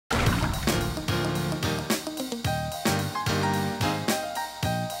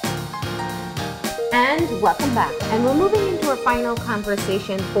And welcome back. And we're moving into our final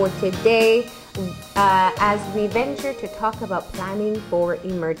conversation for today as we venture to talk about planning for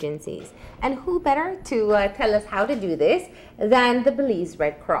emergencies. And who better to tell us how to do this than the Belize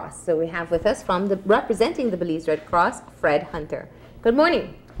Red Cross. So we have with us representing the Belize Red Cross, Fred Hunter. Good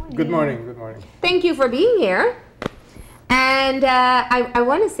morning. Good morning. Good morning. Thank you for being here. And I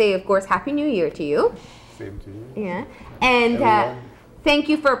want to say, of course, Happy New Year to you. Same to you. Yeah. And thank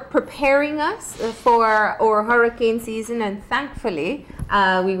you for preparing us for our hurricane season. And thankfully,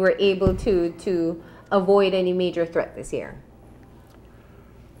 we were able to avoid any major threat this year.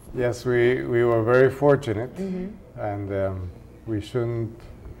 Yes, we were very fortunate, and we shouldn't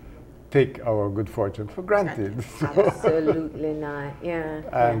take our good fortune for granted. Absolutely not.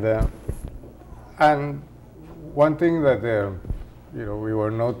 Yeah. And one thing that we were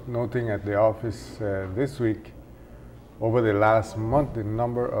noting at the office this week, over the last month, the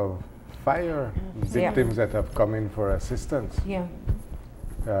number of fire victims that have come in for assistance. Yeah.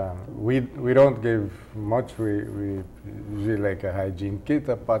 We don't give much. We usually like a hygiene kit,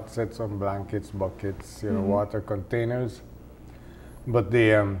 a pot set, some blankets, buckets, water containers. But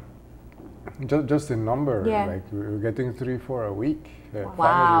the just the number, like we're getting 3-4 a week.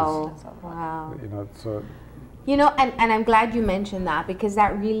 Wow. Families, Wow. So. And I'm glad you mentioned that, because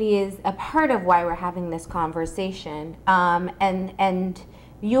that really is a part of why we're having this conversation. And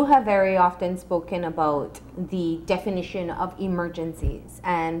you have very often spoken about the definition of emergencies,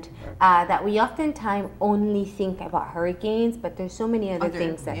 and that we oftentimes only think about hurricanes, but there's so many other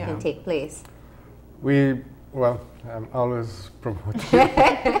things that can take place. I'm always promoting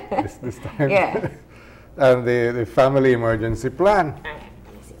this time. Yeah. And the family emergency plan.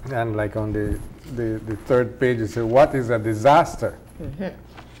 And like on the third page, it says, what is a disaster?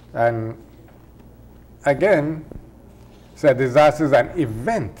 And again, a disaster is an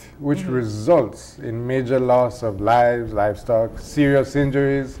event which results in major loss of lives, livestock, serious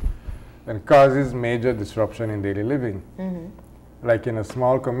injuries, and causes major disruption in daily living. Like in a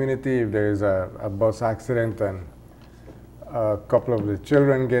small community, if there is a bus accident and a couple of the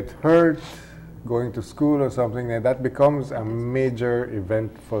children get hurt going to school or something, that becomes a major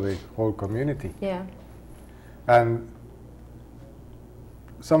event for the whole community. Yeah. And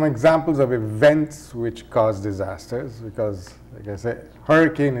some examples of events which cause disasters, because like I said,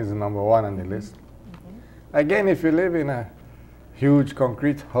 hurricane is number one on the list. Again, if you live in a huge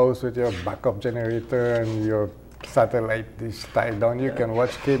concrete house with your backup generator and your satellite dish tied down, you can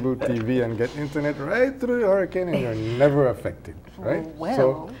watch cable TV and get internet right through the hurricane and you're never affected, right? Well,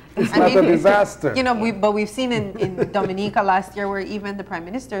 so it's not a disaster. But we've seen in Dominica last year where even the Prime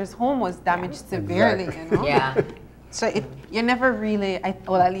Minister's home was damaged severely, Exactly. Yeah. So you're never really, at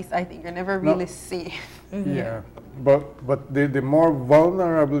least I think, you're never really safe. Yeah, but the more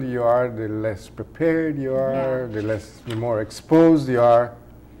vulnerable you are, the less prepared you are, the more exposed you are,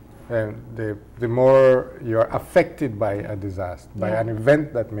 and the more you're affected by a disaster, by an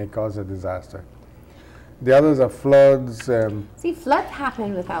event that may cause a disaster. The others are floods. See, floods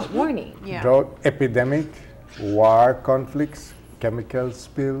happen without warning. Yeah. Drought, epidemic, war, conflicts, chemical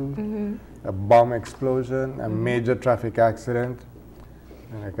spill, a bomb explosion, a major traffic accident,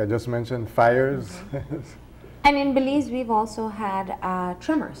 and like I just mentioned, fires. And in Belize, we've also had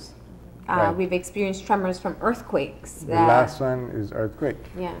tremors. Right. We've experienced tremors from earthquakes. The last one is earthquake.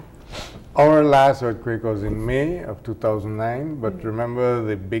 Yeah. Our last earthquake was in May of 2009, but remember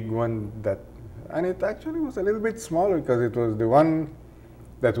the big one and it actually was a little bit smaller because it was the one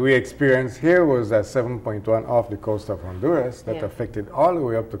that we experienced here was at 7.1 off the coast of Honduras that affected all the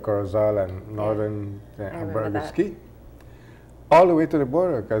way up to Corozal and northern Albergue, all the way to the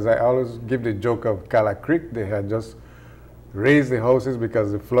border, because I always give the joke of Cala Creek. They had just raised the houses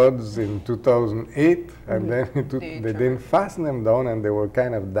because of the floods in 2008, and then they didn't fasten them down and they were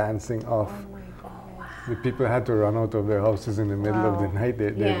kind of dancing off. Oh my God. Wow. The people had to run out of their houses in the middle of the night.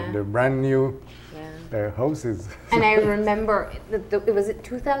 They're brand new. Their houses. And I remember, it was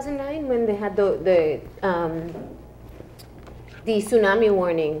 2009 when they had the tsunami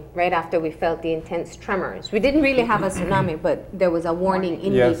warning right after we felt the intense tremors. We didn't really have a tsunami, but there was a warning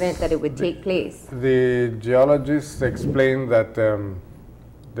in the event that it would take place. The geologists explained that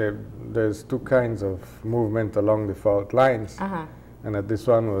there's two kinds of movement along the fault lines, and that this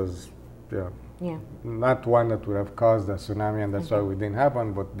one was not one that would have caused a tsunami, and that's why we didn't have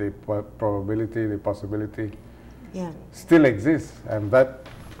one, but the probability, the possibility still exists, and that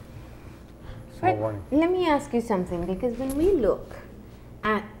Right. Let me ask you something, because when we look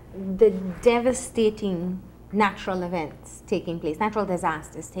at the devastating natural events taking place, natural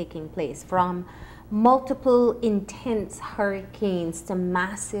disasters taking place, from multiple intense hurricanes to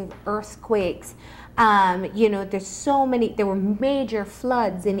massive earthquakes. You know, there were major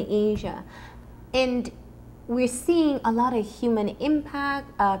floods in Asia. And we're seeing a lot of human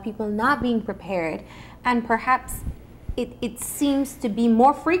impact, people not being prepared, and perhaps it seems to be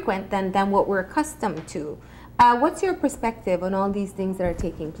more frequent than what we're accustomed to. What's your perspective on all these things that are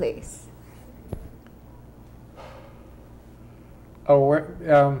taking place? I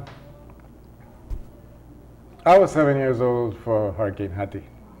was 7 years old for Hurricane Hattie.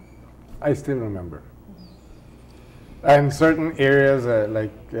 I still remember. And certain areas,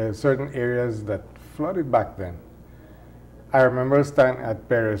 certain areas that flooded back then. I remember standing at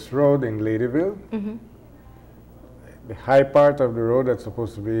Paris Road in Ladyville. Mm-hmm. The high part of the road that's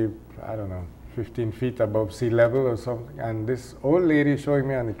supposed to be, I don't know, 15 feet above sea level or something. And this old lady showing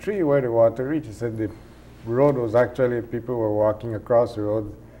me on the tree where the water reached. She said the road was actually, people were walking across the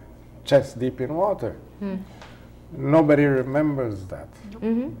road chest deep in water. Mm. Nobody remembers that.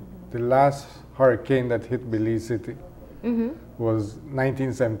 Mm-hmm. The last hurricane that hit Belize City was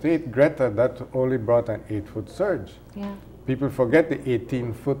 1978. Greta, that only brought an 8-foot surge. Yeah. People forget the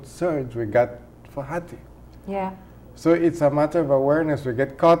 18-foot surge we got for Hattie. Yeah. So it's a matter of awareness. We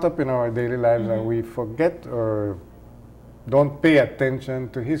get caught up in our daily lives and we forget or don't pay attention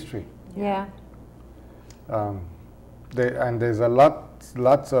to history. Yeah. And there's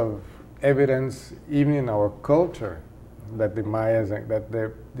lots of evidence, even in our culture, that the Mayas,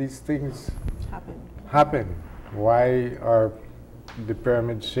 that these things happen. Why are the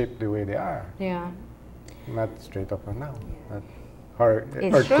pyramids shaped the way they are? Yeah. Not straight up and down. Not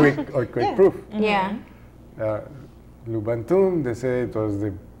earthquake proof. Mm-hmm. Yeah. Lubantum, they say it was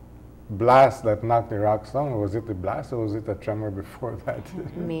the blast that knocked the rocks down. Was it the blast or was it a tremor before that?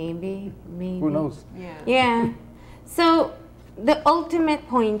 Maybe. Who knows? Yeah. Yeah. So the ultimate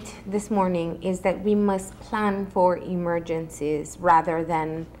point this morning is that we must plan for emergencies rather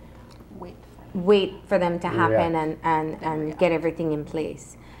than wait for them to happen and get everything in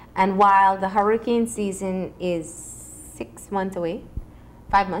place. And while the hurricane season is 6 months away,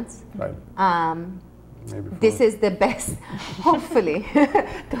 5 months, this is the best, hopefully,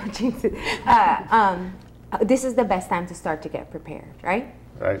 don't jinx it, this is the best time to start to get prepared, right?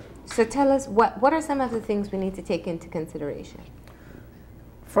 Right. So tell us, what are some of the things we need to take into consideration?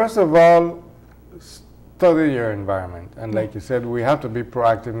 First of all, study your environment. And like you said, we have to be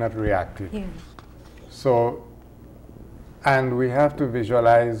proactive, not reactive. Yeah. So, and we have to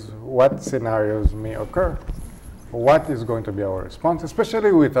visualize what scenarios may occur. What is going to be our response,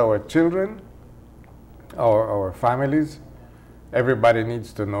 especially with our children, our families. Everybody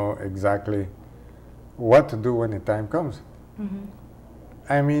needs to know exactly what to do when the time comes. Mm-hmm.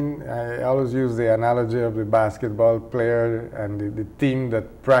 I mean, I always use the analogy of the basketball player and the team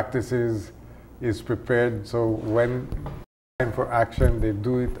that practices is prepared. So when time for action, they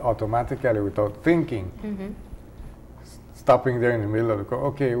do it automatically without thinking. Mm-hmm. Stopping there in the middle of the court,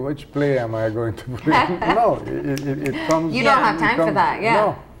 okay, which play am I going to play? No, it comes. You don't have time for that, yeah.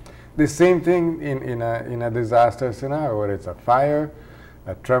 No. The same thing in a disaster scenario, whether it's a fire,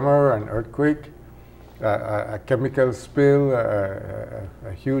 a tremor, an earthquake, a chemical spill,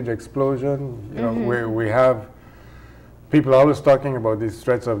 a huge explosion. You know, where we have people always talking about these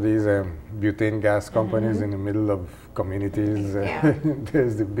threats of these butane gas companies in the middle of communities.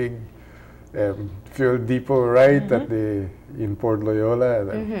 There's the big fuel depot right in Port Loyola.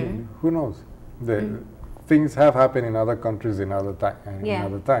 Who knows? Things have happened in other countries in other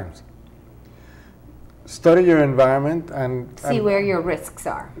times. Study your environment and see where your risks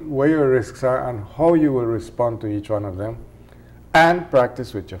are. Where your risks are and how you will respond to each one of them, and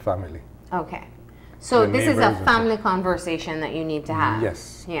practice with your family. Okay. So this is a family conversation that you need to have.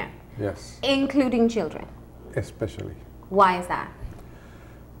 Yes. Yeah. Yes. Including children. Especially. Why is that?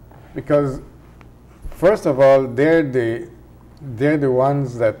 Because first of all, they're the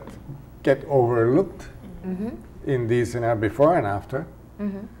ones that get overlooked in these scenarios before and after.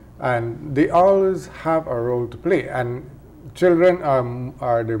 And they always have a role to play. And children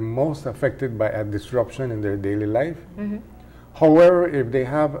are the most affected by a disruption in their daily life. However, if they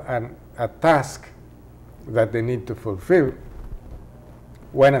have a task that they need to fulfill,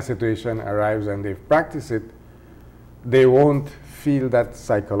 when a situation arrives and they've practiced it, they won't feel that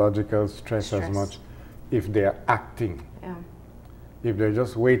psychological stress as much if they are acting. Yeah. If they're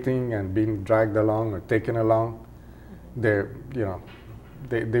just waiting and being dragged along or taken along,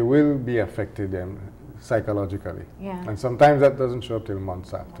 they will be affected psychologically. Yeah. And sometimes that doesn't show up till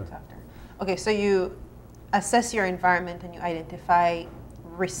months after. Okay, so you assess your environment and you identify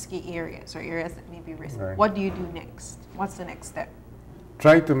risky areas or areas that may be risky. Right. What do you do next? What's the next step?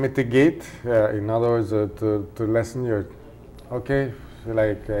 try to mitigate, in other words, to lessen your, okay,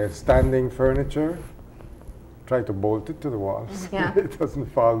 like standing furniture, try to bolt it to the walls. Yeah. It doesn't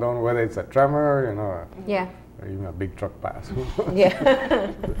fall down, whether it's a tremor, you know, Yeah. or even a big truck pass,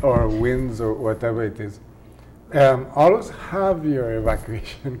 Yeah. or winds or whatever it is. Always have your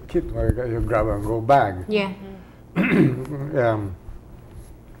evacuation kit, or your grab and go bag. Yeah.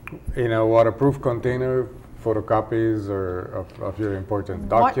 In a waterproof container, photocopies of your important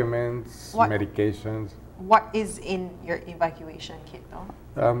documents, what- medications. What is in your evacuation kit, though?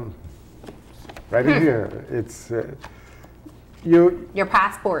 Right in here, it's Your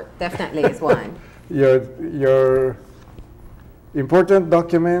passport definitely is one. your important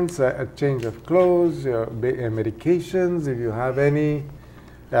documents, a change of clothes, your medications, if you have any,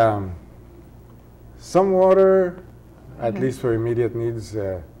 some water, at least for immediate needs.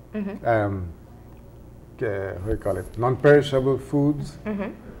 What do you call it? Non-perishable foods,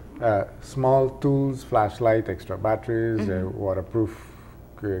 small tools, flashlight, extra batteries, waterproof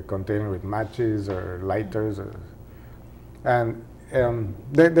container with matches or lighters, and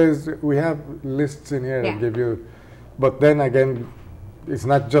we have lists in here Yeah. that give you. But then again, it's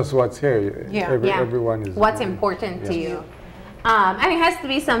not just what's here. Yeah. Everyone is. What's important to you. And it has to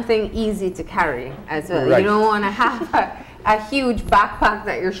be something easy to carry as well. Right. You don't want to have a huge backpack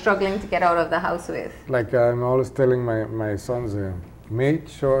that you're struggling to get out of the house with. Like I'm always telling my sons, make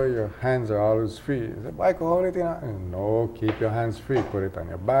sure your hands are always free. He said, "Why hold it in?" No, keep your hands free. Put it on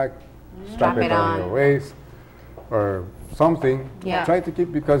your back, strap it on your waist, or something. Yeah. Try to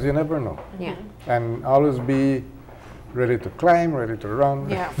keep, because you never know. Yeah. And always be ready to climb, ready to run,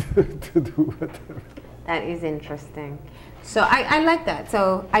 Yeah. to do whatever. That is interesting. So I like that.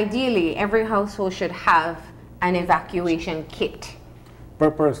 So ideally, every household should have an evacuation kit.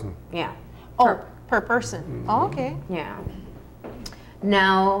 Per person. Yeah. Oh, per person. Oh, okay. Yeah.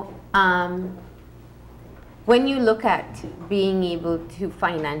 Now, when you look at being able to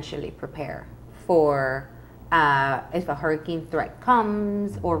financially prepare for if a hurricane threat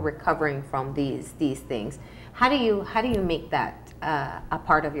comes or recovering from these things, how do you make that a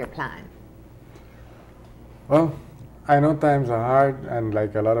part of your plan? Well, I know times are hard, and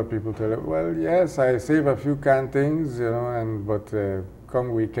like a lot of people tell you, well, yes, I save a few canned things, you know, but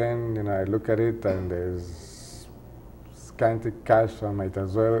come weekend, you know, I look at it and there's scanty cash, so I might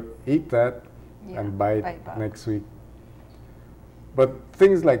as well eat that and buy it back. next week. But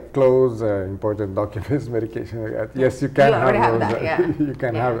things like clothes, important documents, medication, like that, yes, you can already have those. that, yeah. You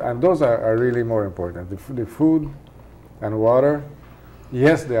can have, and those are really more important. The food and water,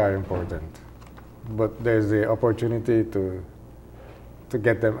 yes, they are important. But there's the opportunity to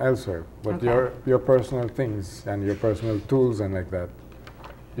get them elsewhere. But Okay. your personal things and your personal tools and like that,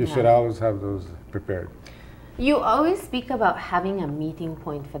 you should Yeah. always have those prepared. You always speak about having a meeting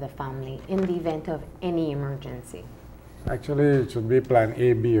point for the family in the event of any emergency. Actually, it should be plan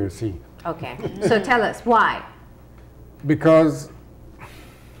A, B, or C. Okay. So tell us why. Because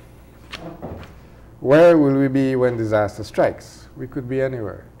where will we be when disaster strikes? We could be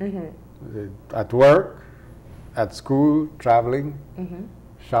anywhere. At work, at school, traveling,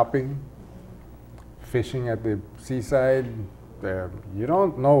 shopping, fishing at the seaside. You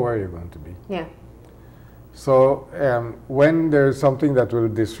don't know where you're going to be. Yeah. So when there's something that will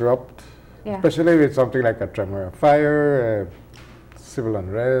disrupt, Yeah. especially with something like a tremor, a fire, civil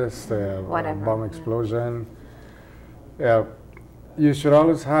unrest, a Whatever, bomb yeah. explosion, you should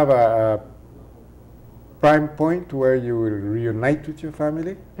always have a prime point where you will reunite with your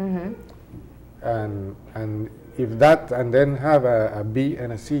family, and if that, and then have a B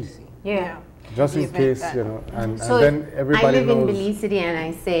and a C, Yeah. just in Event case, that- you know, and So then everybody I live in knows. Belize City and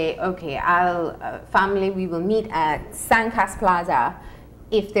I say, okay, I'll family, we will meet at Sandcast Plaza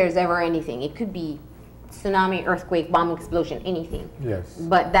if there's ever anything. It could be tsunami, earthquake, bomb explosion, anything. Yes.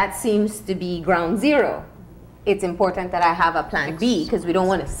 But that seems to be ground zero. It's important that I have a plan B because we don't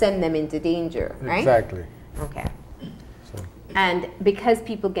want to send them into danger, right? Exactly. Okay. So. And because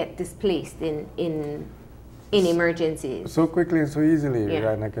people get displaced in emergencies. So quickly and so easily.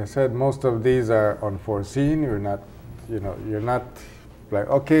 Yeah. And like I said, most of these are unforeseen. You're not, you're not like,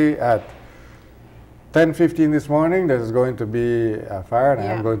 okay, at 10:15 this morning, there's going to be a fire, and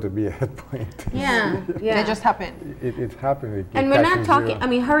Yeah. I'm going to be at point. Yeah, yeah. That just happened. It happened. It And we're not catches talking, you. I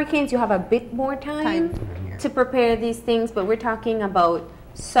mean, hurricanes, you have a bit more time to prepare these things, but we're talking about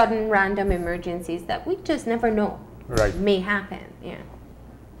sudden random emergencies that we just never know Right. may happen. Yeah.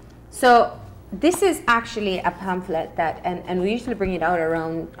 So this is actually a pamphlet that, and we usually bring it out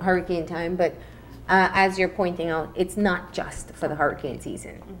around hurricane time, but as you're pointing out, it's not just for the hurricane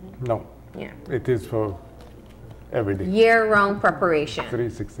season. No, Yeah. it is for every day. Year-round preparation.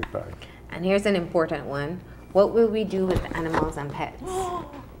 365. And here's an important one. What will we do with animals and pets?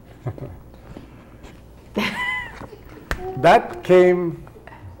 That came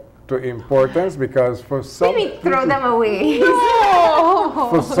to importance because for some Maybe throw people, them away.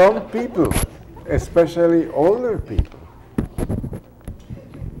 for some people, especially older people,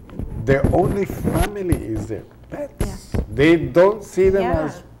 their only family is their pets. They don't see them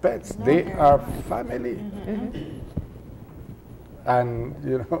as pets. They are family. And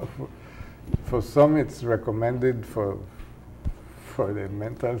you know, for some it's recommended for their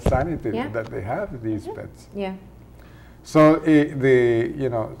mental sanity that they have these pets. Yeah. So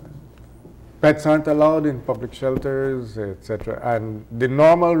pets aren't allowed in public shelters, etc. And the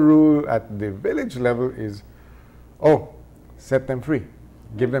normal rule at the village level is, set them free,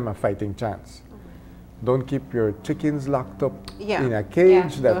 give them a fighting chance. Don't keep your chickens locked up in a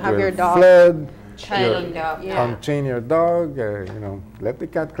cage that have will your dog flood. chained up. Unchain your dog. Let the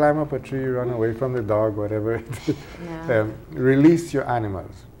cat climb up a tree, run away from the dog, whatever. Release your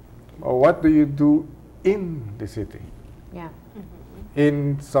animals. Or what do you do in the city? Yeah.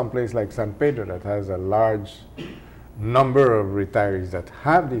 In some place like San Pedro that has a large number of retirees that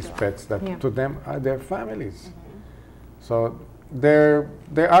have these pets that to them are their families. So there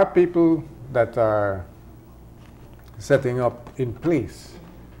are people that are setting up in place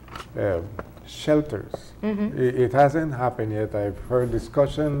shelters. It hasn't happened yet. I've heard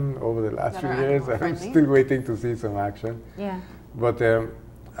discussion over the last few years. I'm still waiting to see some action. Yeah. But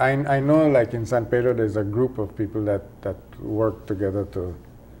I know, like in San Pedro, there's a group of people that work together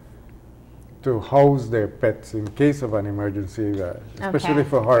to house their pets in case of an emergency, especially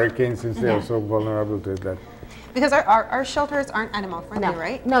for hurricanes, since they are so vulnerable to that. Because our shelters aren't animal friendly,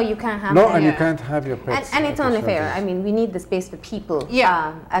 right? No, you can't have No, them. and you can't have your pets. And it's at the only fair. shelters. I mean, we need the space for people.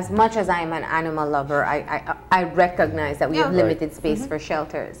 Yeah. As much as I'm an animal lover, I recognize that we have limited space for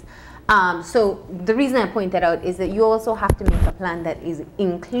shelters. So the reason I point that out is that you also have to make a plan that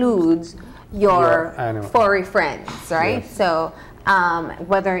includes your furry friends, right? Yes. So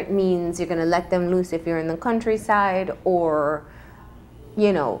whether it means you're going to let them loose if you're in the countryside, or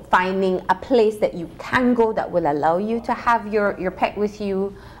finding a place that you can go that will allow you to have your pet with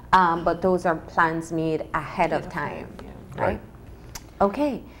you, but those are plans made ahead of time, right?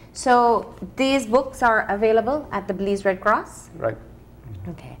 Okay, so these books are available at the Belize Red Cross? Right.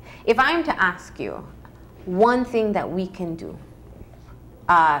 Okay. If I'm to ask you one thing that we can do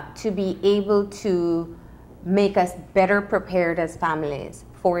to be able to make us better prepared as families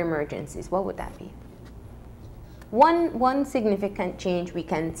for emergencies, what would that be? One significant change we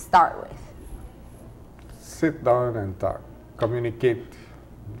can start with. Sit down and talk. Communicate.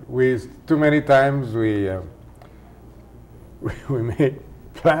 Too many times we make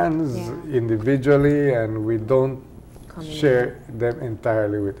plans individually and we don't share them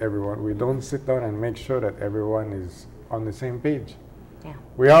entirely with everyone. We don't sit down and make sure that everyone is on the same page. Yeah.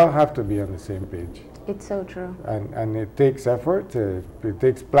 We all have to be on the same page. It's so true. And it takes effort. It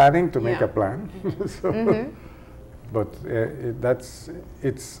takes planning to make a plan. But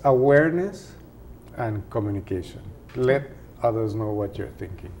it's awareness and communication. Let others know what you're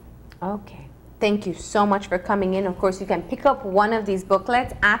thinking. Okay. Thank you so much for coming in. Of course, you can pick up one of these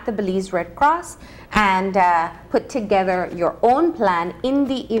booklets at the Belize Red Cross and put together your own plan in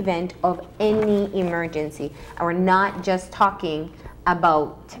the event of any emergency. And we're not just talking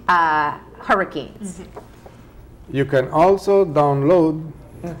about hurricanes. You can also download.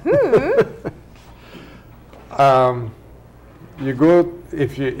 You go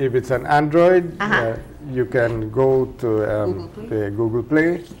if it's an Android, you can go to the Google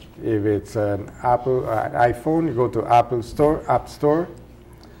Play. If it's an iPhone, you go to App Store,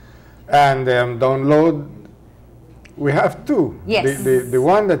 and download. We have two. Yes. The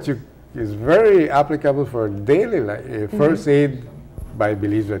one that is very applicable for daily life, First Aid by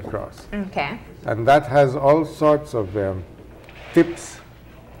Belize Red Cross. Okay. And that has all sorts of tips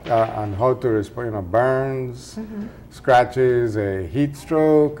on how to respond, burns, scratches, heat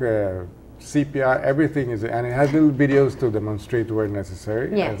stroke, CPR, everything is, and it has little videos to demonstrate where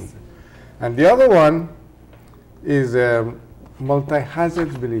necessary. Yes. And the other one is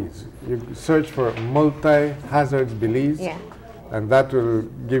Multi-Hazards Belize. You search for Multi-Hazards Belize, and that will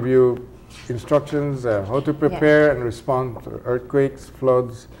give you instructions how to prepare and respond to earthquakes,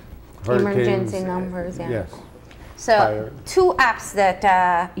 floods, hurricanes. Emergency numbers, Yes. So Fire. two apps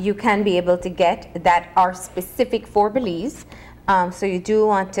that you can be able to get that are specific for Belize. So you do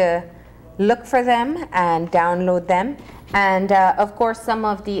want to look for them and download them. And of course, some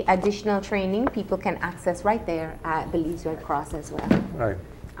of the additional training people can access right there at Belize Red Cross as well. Right.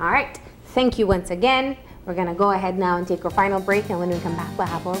 All right. Thank you once again. We're going to go ahead now and take our final break, and when we come back, we'll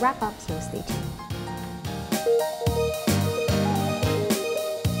have our wrap up, so stay tuned.